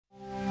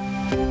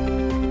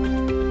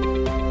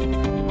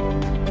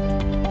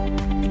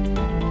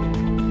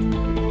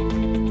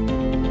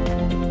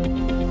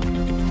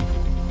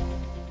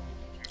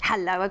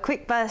Hello, a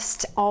quick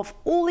burst of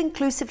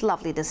all-inclusive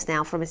loveliness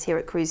now from us here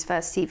at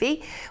Cruise1st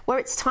TV, where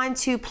it's time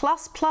to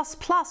plus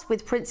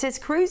with Princess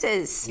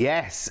Cruises.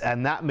 Yes,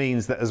 and that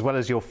means that as well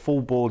as your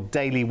full board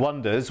daily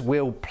wonders,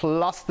 we'll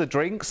plus the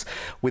drinks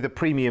with a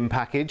premium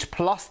package,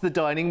 plus the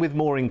dining with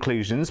more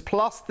inclusions,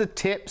 plus the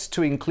tips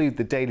to include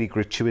the daily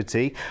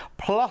gratuity,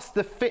 plus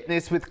the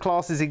fitness with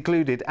classes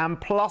included,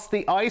 and plus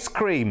the ice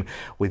cream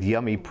with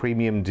yummy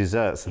premium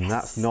desserts. And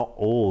that's not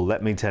all,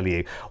 let me tell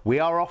you. We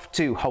are off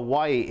to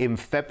Hawaii in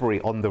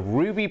February on the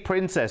Ruby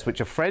Princess,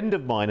 which a friend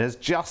of mine has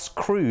just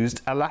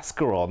cruised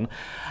Alaska on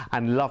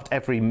and loved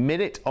every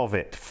minute of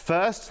it.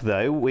 First,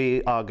 though,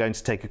 we are going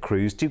to take a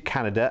cruise to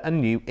Canada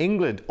and New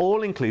England,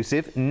 all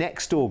inclusive,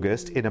 next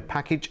August in a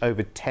package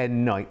over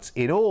 10 nights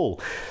in all.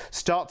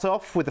 Starts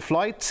off with a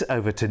flight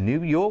over to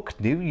New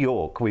York, New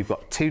York. We've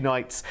got 2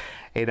 nights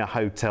in a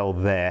hotel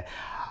there.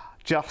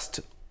 Just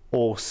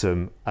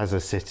awesome as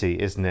a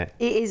city, isn't it?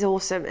 It is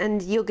awesome,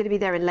 and you're going to be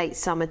there in late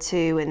summer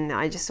too, and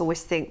I just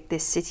always think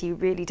this city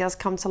really does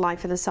come to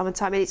life in the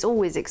summertime, and it's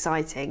always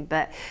exciting,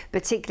 but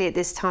particularly at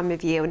this time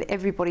of year when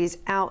everybody's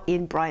out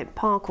in Bryant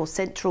Park or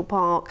Central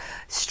Park,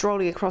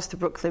 strolling across the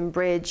Brooklyn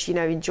Bridge, you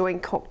know,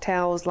 enjoying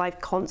cocktails, live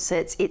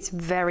concerts. It's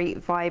very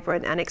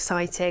vibrant and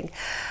exciting.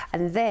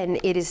 And then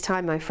it is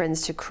time, my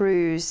friends, to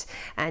cruise,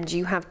 and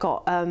you have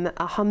got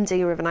a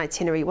humdinger of an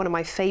itinerary. One of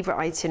my favourite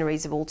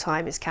itineraries of all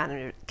time is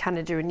Canada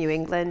and New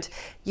England.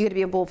 You're going to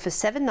be on board for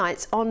 7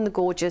 nights on the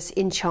gorgeous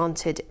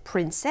Enchanted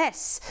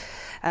Princess,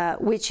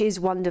 which is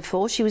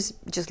wonderful. She was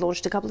just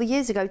launched a couple of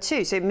years ago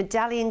too. So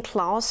medallion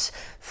class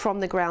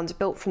from the ground,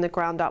 built from the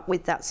ground up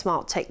with that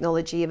smart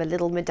technology of a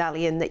little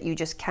medallion that you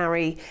just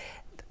carry,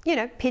 you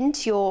know, pinned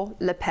to your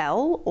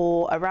lapel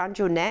or around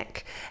your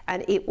neck,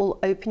 and it will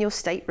open your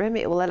stateroom.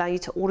 It will allow you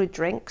to order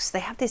drinks.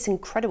 They have this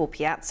incredible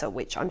piazza,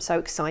 which I'm so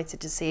excited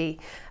to see.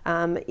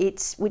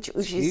 Which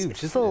is huge,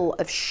 full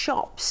of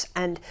shops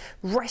and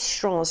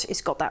restaurants.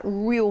 It's got that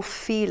real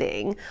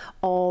feeling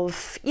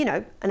of, you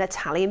know, an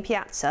Italian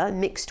piazza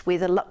mixed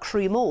with a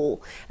luxury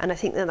mall. And I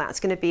think that that's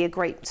going to be a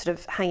great sort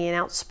of hanging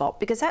out spot,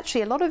 because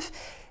actually a lot of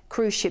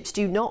cruise ships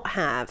do not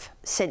have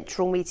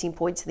central meeting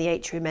points in the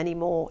atrium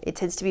anymore. It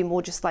tends to be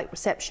more just like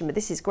reception, but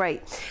this is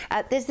great.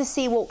 There's the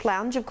Sea Walk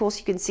Lounge. Of course,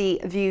 you can see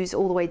views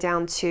all the way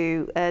down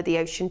to the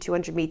ocean,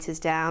 200 meters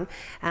down,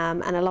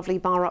 and a lovely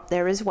bar up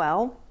there as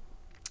well.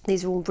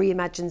 These are all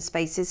reimagined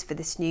spaces for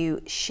this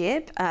new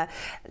ship.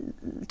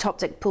 Top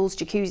deck pools,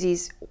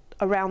 jacuzzis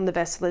around the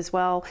vessel as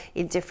well,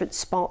 in different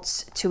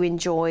spots to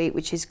enjoy,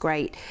 which is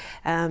great.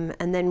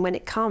 And then when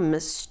it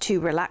comes to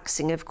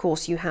relaxing, of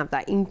course, you have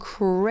that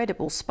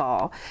incredible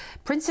spa.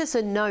 Princess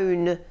are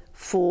known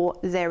for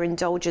their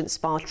indulgent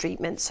spa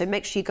treatment, so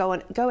make sure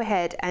you go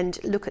ahead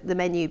and look at the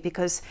menu,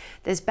 because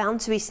there's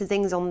bound to be some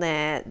things on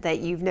there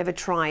that you've never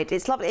tried.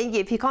 It's lovely.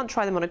 If you can't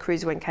try them on a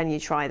cruise, when can you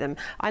try them?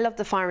 I love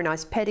the Fire and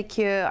Ice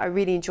pedicure. I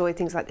really enjoy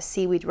things like the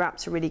seaweed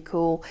wraps are really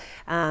cool,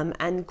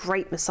 and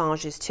great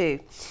massages too.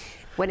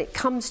 When it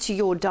comes to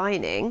your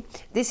dining,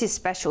 this is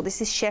special.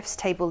 This is chef's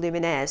table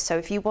luminaires. So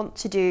if you want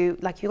to do,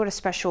 like, if you've got a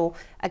special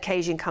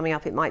occasion coming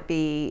up, it might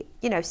be,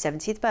 you know,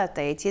 70th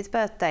birthday, 80th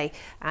birthday,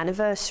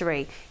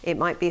 anniversary. It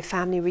might be a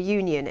family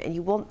reunion, and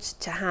you want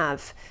to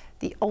have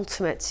the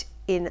ultimate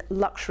in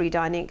luxury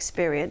dining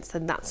experience,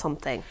 then that's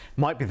something.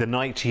 Might be the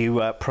night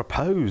you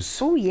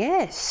propose. Oh,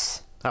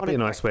 yes. That'd be a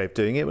nice way of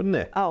doing it, wouldn't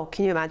it? Oh,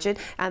 can you imagine?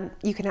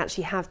 You can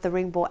actually have the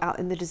ring brought out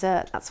in the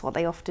dessert. That's what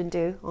they often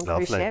do on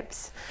cruise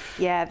ships.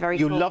 Yeah, very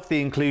cool. You love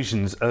the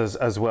inclusions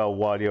as well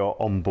while you're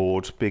on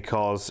board,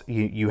 because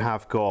you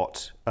have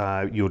got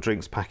your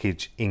drinks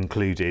package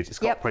included. It's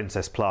got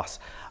Princess Plus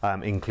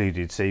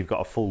included. So you've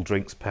got a full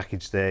drinks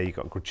package there. You've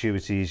got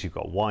gratuities, you've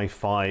got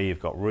Wi-Fi, you've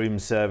got room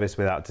service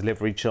without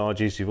delivery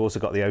charges. You've also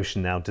got the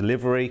Ocean Now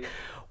delivery,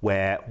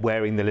 where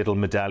wearing the little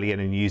medallion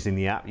and using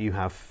the app, you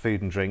have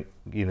food and drink,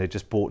 you know,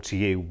 just brought to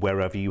you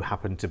wherever you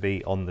happen to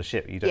be on the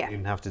ship. You don't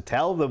even have to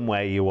tell them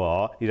where you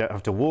are. You don't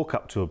have to walk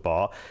up to a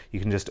bar.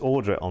 You can just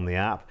order it on the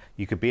app.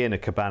 You could be in a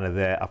cabana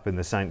there up in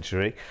the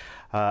sanctuary,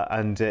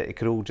 and it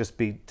could all just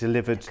be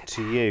delivered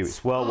to you.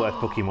 It's well worth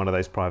booking one of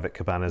those private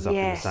cabanas up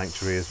in the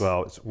sanctuary as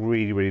well. It's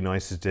really, really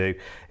nice to do.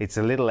 It's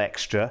a little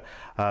extra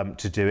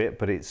to do it,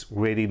 but it's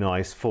really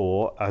nice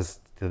for, as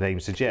the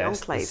name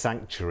suggests, the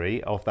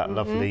sanctuary of that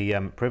lovely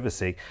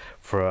privacy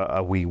for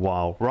a wee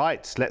while.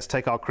 Right, let's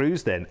take our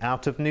cruise then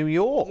out of New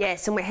York.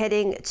 Yes, and we're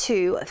heading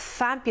to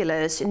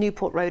fabulous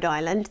Newport, Rhode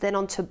Island, then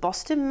on to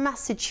Boston,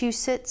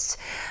 Massachusetts,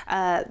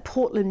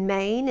 Portland,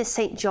 Maine,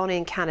 St. John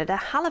in Canada,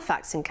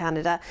 Halifax in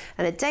Canada,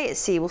 and a day at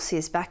sea will see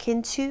us back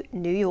into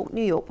New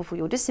York before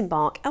you'll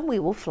disembark, and we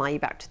will fly you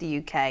back to the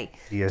UK.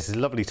 Yes, it's a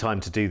lovely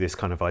time to do this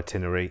kind of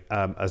itinerary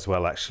as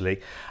well,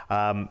 actually,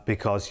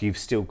 because you've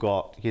still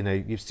got, you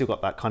know,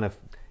 that kind of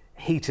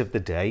heat of the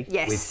day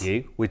with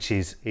you, which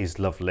is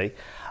lovely,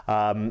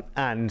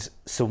 and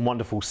some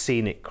wonderful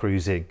scenic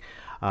cruising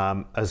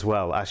as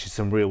well. Actually,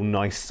 some real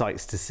nice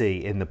sights to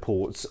see in the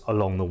ports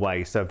along the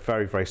way. So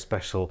very, very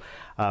special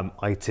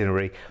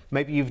itinerary.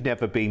 Maybe you've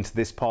never been to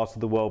this part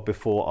of the world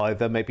before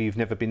either. Maybe you've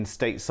never been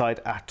stateside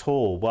at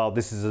all. Well,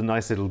 this is a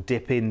nice little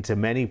dip into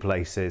many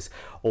places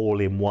all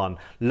in one.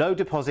 Low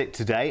deposit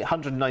today,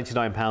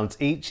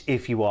 £199 each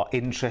if you are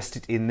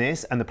interested in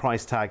this, and the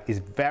price tag is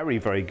very,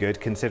 very good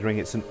considering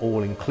it's an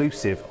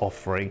all-inclusive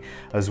offering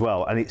as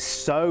well, and it's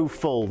so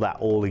full, that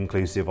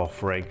all-inclusive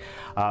offering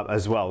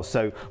as well.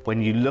 So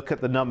when you look at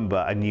the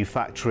number and you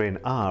factor in,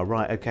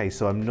 right, okay,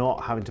 so I'm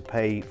not having to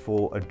pay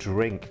for a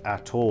drink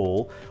at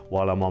all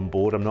while I'm on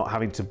board, I'm not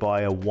having to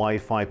buy a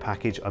Wi-Fi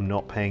package, I'm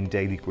not paying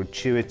daily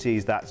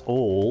gratuities, that's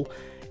all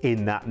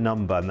in that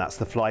number, and that's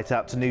the flight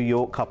out to New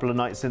York, couple of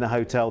nights in a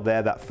hotel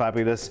there, that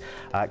fabulous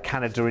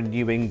Canada and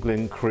New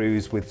England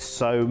cruise with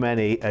so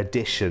many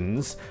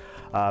additions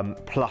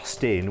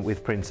plussed in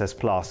with Princess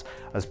Plus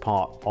as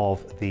part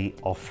of the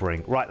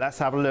offering. Right, let's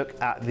have a look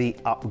at the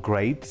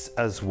upgrades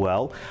as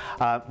well.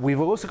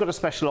 We've also got a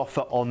special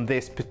offer on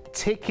this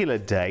particular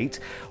date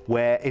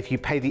where if you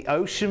pay the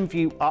Ocean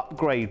View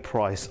upgrade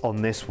price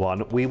on this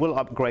one, we will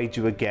upgrade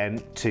you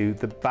again to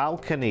the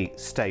balcony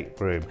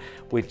stateroom,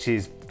 which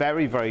is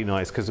very, very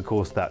nice because of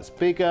course that's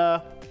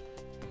bigger,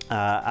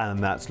 and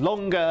that's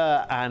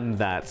longer, and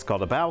that's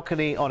got a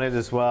balcony on it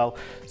as well,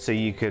 so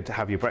you could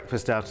have your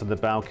breakfast out on the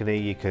balcony.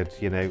 You could,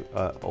 you know,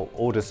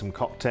 order some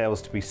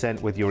cocktails to be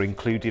sent with your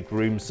included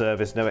room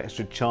service, no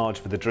extra charge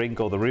for the drink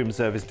or the room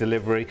service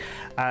delivery,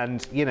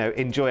 and, you know,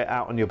 enjoy it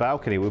out on your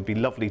balcony. It would be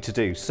lovely to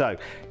do. So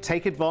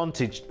take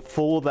advantage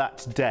for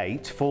that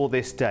date, for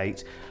this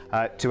date,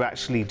 to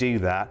actually do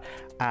that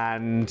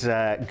and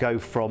go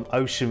from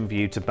Ocean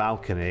View to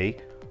balcony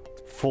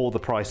for the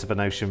price of an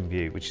Ocean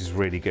View, which is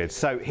really good.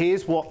 So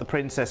here's what the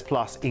Princess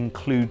Plus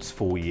includes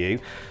for you.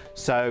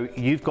 So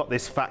you've got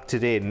this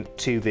factored in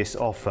to this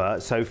offer.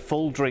 So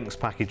full drinks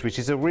package, which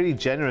is a really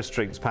generous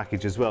drinks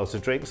package as well. So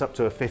drinks up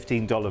to a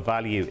 $15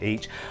 value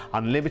each,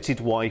 unlimited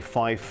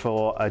Wi-Fi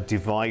for a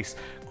device,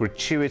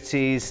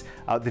 gratuities,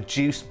 the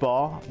juice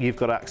bar, you've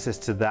got access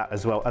to that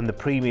as well, and the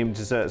premium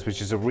desserts,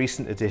 which is a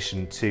recent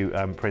addition to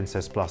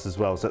Princess Plus as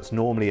well. So it's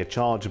normally a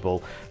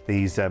chargeable,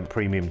 these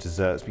premium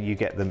desserts, but you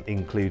get them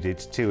included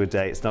 2 a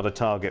day. It's not a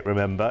target,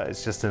 remember,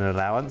 it's just an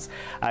allowance.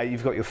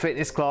 You've got your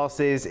fitness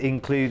classes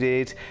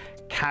included,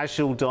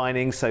 casual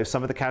dining, so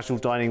some of the casual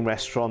dining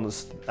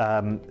restaurants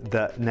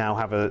that now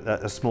have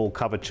a small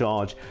cover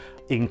charge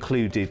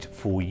included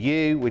for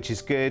you, which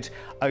is good.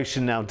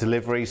 Ocean Now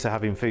delivery, so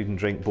having food and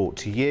drink brought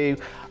to you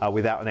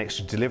without an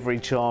extra delivery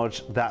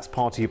charge, that's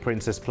part of your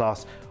Princess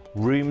Plus.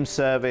 Room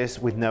service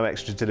with no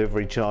extra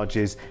delivery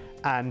charges,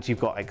 and you've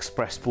got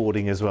express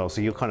boarding as well,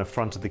 so you're kind of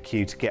front of the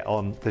queue to get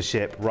on the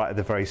ship right at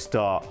the very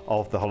start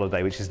of the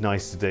holiday, which is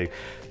nice to do.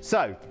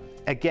 So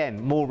again,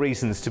 more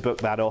reasons to book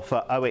that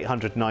offer.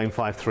 0800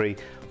 953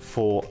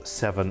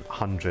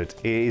 4700.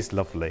 It is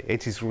lovely.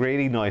 It is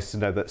really nice to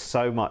know that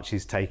so much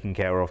is taken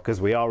care of, because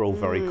we are all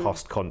very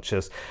cost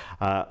conscious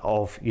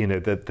of, you know,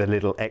 the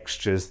little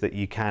extras that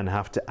you can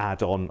have to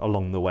add on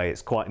along the way.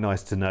 It's quite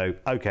nice to know,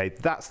 okay,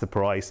 that's the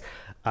price,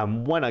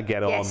 and when I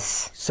get on,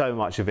 so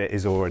much of it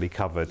is already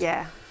covered.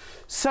 Yeah.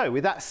 So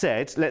with that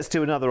said, let's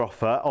do another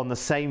offer on the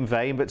same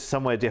vein, but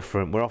somewhere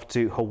different. We're off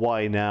to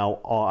Hawaii now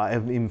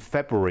in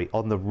February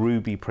on the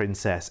Ruby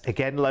Princess.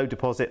 Again, low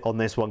deposit on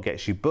this one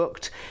gets you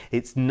booked.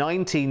 It's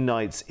 19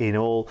 nights in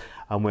all,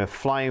 and we're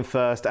flying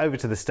first over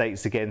to the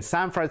States again,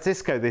 San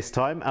Francisco this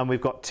time, and we've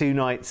got 2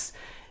 nights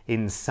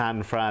in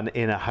San Fran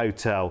in a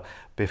hotel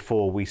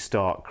before we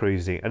start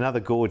cruising. Another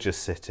gorgeous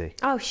city.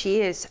 Oh,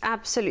 she is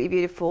absolutely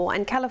beautiful,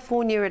 and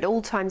California at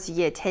all times of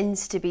year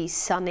tends to be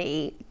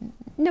sunny,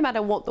 no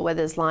matter what the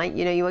weather's like.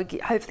 You know, you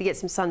hopefully get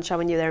some sunshine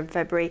when you're there in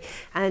February,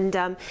 and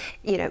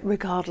you know,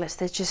 regardless,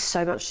 there's just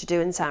so much to do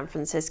in San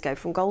Francisco,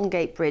 from Golden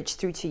Gate Bridge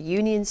through to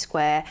Union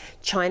Square,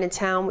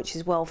 Chinatown, which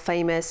is well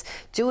famous.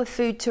 Do a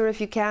food tour if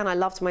you can. I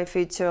loved my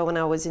food tour when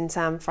I was in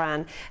San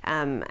Fran,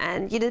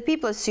 and you know, the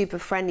people are super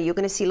friendly. You're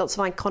going to see lots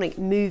of iconic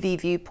movie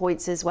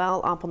viewpoints as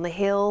well up on the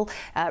hill.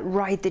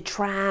 Ride the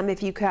tram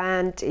if you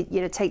can. You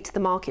know, take to the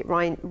market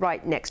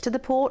right next to the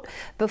port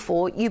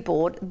before you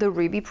board the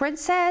Ruby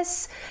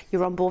Princess.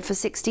 You're on board for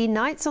 16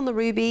 nights on the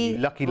Ruby.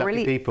 Lucky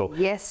people.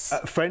 Yes.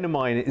 A friend of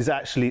mine is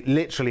actually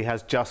literally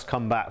has just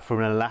come back from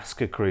an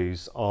Alaska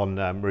cruise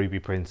on Ruby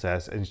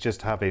Princess, and is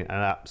just having an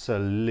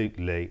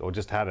absolutely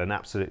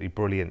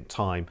brilliant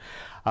time.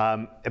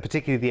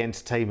 Particularly the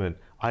entertainment.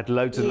 I had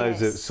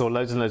saw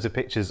loads and loads of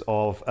pictures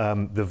of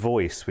The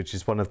Voice, which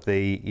is one of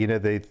the, you know,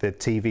 the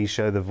TV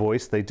show The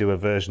Voice. They do a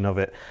version of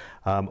it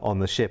on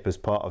the ship as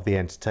part of the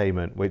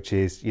entertainment, which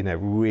is, you know,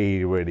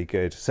 really, really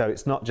good. So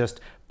it's not just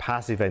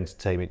passive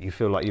entertainment. You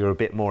feel like you're a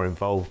bit more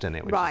involved in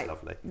it, which is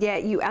lovely. Yeah,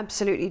 you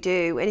absolutely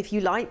do. And if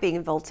you like being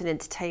involved in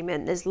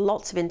entertainment, there's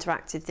lots of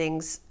interactive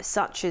things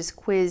such as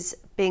quiz,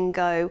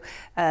 bingo,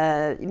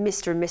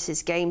 Mr. and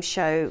Mrs. Game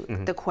Show,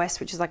 The Quest,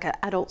 which is like an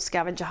adult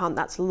scavenger hunt.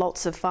 That's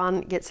lots of fun.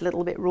 It gets a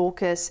little bit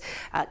raucous.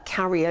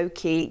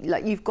 Karaoke.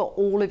 Like, you've got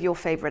all of your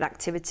favourite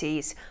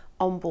activities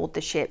on board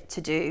the ship to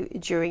do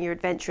during your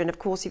adventure. And of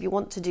course, if you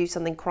want to do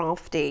something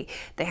crafty,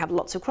 they have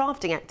lots of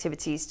crafting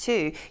activities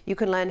too. You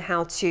can learn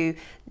how to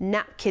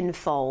napkin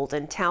fold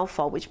and towel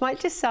fold, which might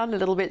just sound a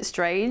little bit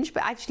strange,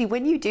 but actually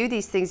when you do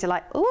these things, you're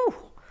like,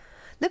 oh,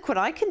 look what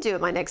I can do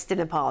at my next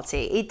dinner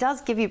party. It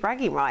does give you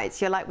bragging rights.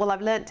 You're like, well,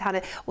 I've learned how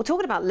to, well,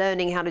 talking about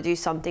learning how to do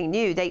something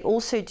new, they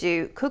also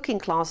do cooking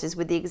classes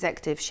with the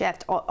executive chef.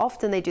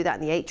 Often they do that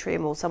in the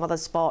atrium or some other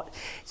spot.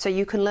 So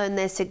you can learn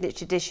their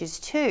signature dishes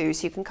too.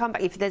 So you can come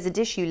back, if there's a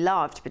dish you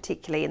loved,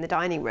 particularly in the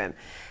dining room,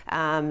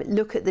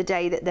 look at the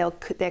day that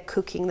they're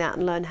cooking that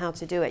and learn how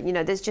to do it. You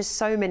know, there's just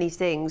so many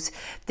things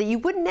that you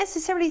wouldn't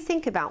necessarily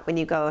think about when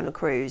you go on a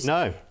cruise.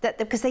 No.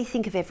 Because they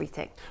think of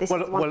everything.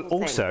 Well,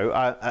 also,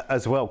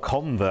 as well,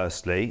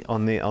 conversely,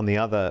 on the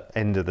other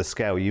end of the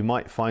scale, you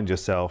might find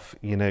yourself,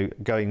 you know,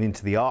 going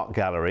into the art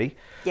gallery,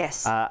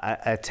 yes,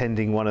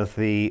 attending one of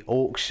the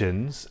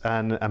auctions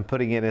and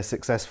putting in a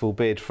successful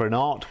bid for an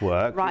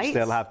artwork, right, which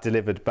they'll have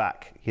delivered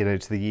back, you know,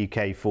 to the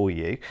UK for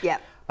you. Yeah.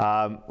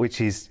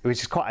 Which is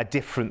quite a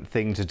different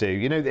thing to do.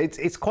 You know,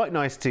 it's quite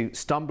nice to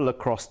stumble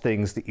across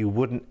things that you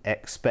wouldn't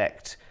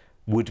expect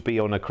would be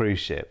on a cruise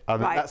ship. I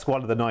mean, right, that's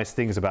one of the nice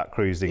things about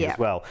cruising as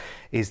well,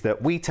 is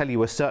that we tell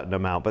you a certain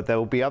amount, but there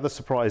will be other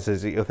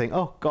surprises that you'll think,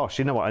 oh gosh,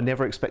 you know what, I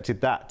never expected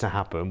that to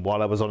happen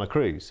while I was on a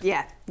cruise.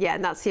 Yeah,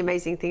 and that's the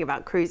amazing thing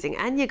about cruising.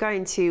 And you're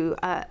going to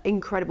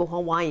incredible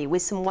Hawaii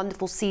with some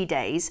wonderful sea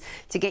days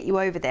to get you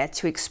over there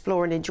to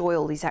explore and enjoy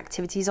all these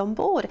activities on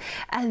board.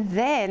 And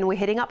then we're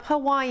heading up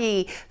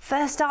Hawaii.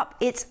 First up,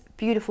 it's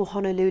beautiful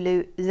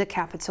Honolulu, the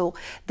capital,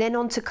 then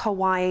on to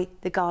Kauai,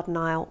 the Garden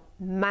Isle.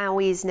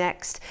 Maui is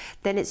next,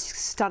 then it's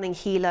stunning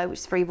Hilo, which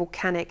is very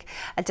volcanic.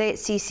 A day at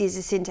sea sees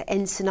us into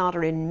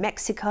Ensenada in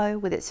Mexico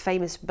with its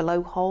famous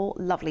blowhole,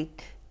 lovely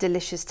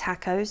delicious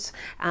tacos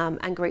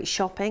and great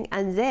shopping.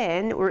 And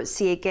then we're at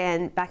sea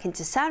again, back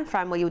into San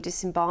Fran, where you'll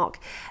disembark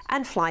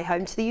and fly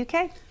home to the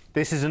UK.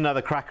 This is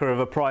another cracker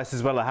of a price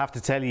as well, I have to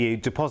tell you.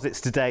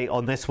 Deposits today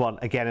on this one,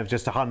 again, of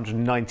just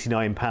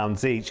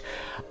 £199 each.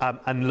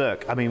 And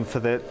look, I mean, for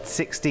the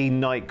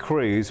 16-night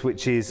cruise,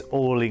 which is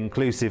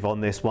all-inclusive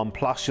on this one,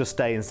 plus your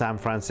stay in San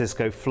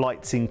Francisco,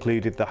 flights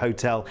included, the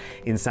hotel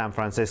in San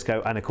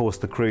Francisco, and of course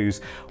the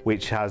cruise,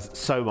 which has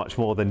so much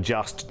more than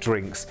just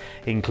drinks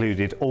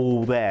included,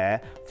 all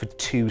there for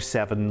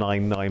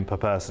 $2,799 per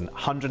person.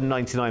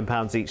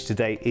 £199 each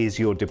today is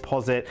your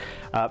deposit.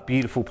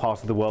 Beautiful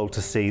part of the world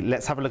to see.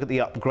 Let's have a look at the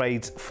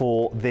upgrades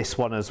for this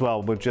one as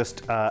well. We'll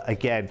just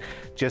again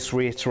just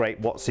reiterate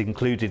what's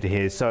included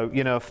here. So,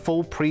 you know, a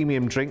full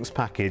premium drinks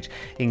package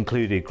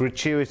included,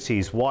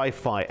 gratuities,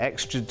 Wi-Fi,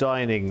 extra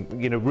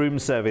dining, you know, room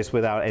service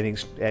without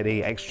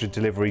any extra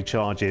delivery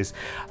charges,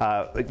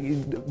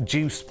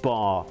 juice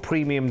bar,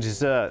 premium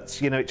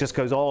desserts, you know, it just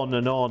goes on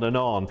and on and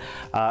on,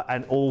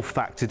 and all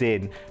factored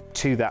in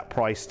to that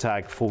price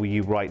tag for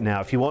you right now.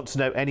 If you want to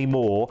know any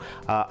more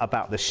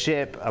about the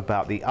ship,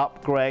 about the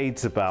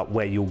upgrades, about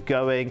where you're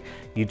going,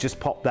 you just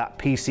pop that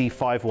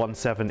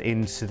PC517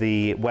 into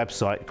the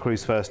website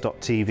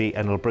cruise1st.tv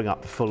and it'll bring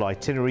up the full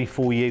itinerary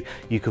for you.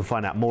 You can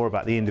find out more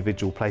about the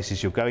individual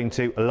places you're going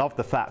to. I love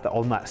the fact that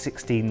on that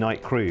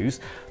 16-night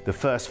cruise, the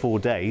first 4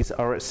 days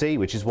are at sea,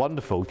 which is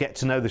wonderful. Get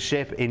to know the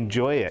ship,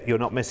 enjoy it. You're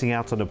not missing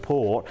out on a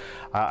port,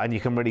 and you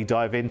can really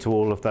dive into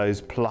all of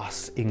those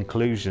plus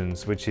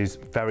inclusions, which is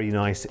very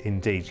nice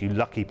indeed. You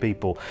lucky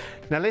people.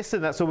 Now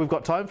listen, that's all we've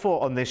got time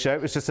for on this show.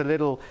 It was just a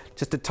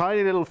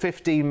tiny little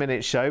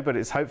 15-minute show, but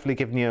it's hopefully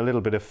given you a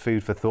little bit of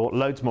food for thought.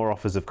 Loads more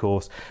offers, of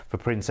course, for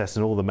Princess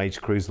and all the major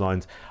cruise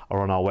lines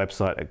are on our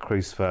website at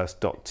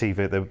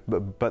cruise1st.tv.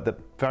 But they're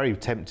very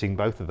tempting,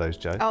 both of those,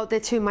 Jo. Oh, they're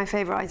two of my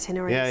favourite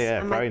itineraries.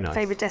 Yeah, very nice.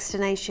 Favourite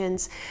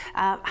destinations.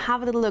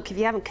 Have a little look. If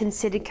you haven't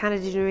considered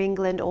Canada, New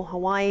England or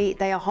Hawaii,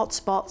 they are hot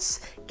spots.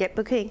 Get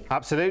booking.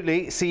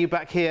 Absolutely. See you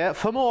back here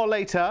for more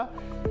later.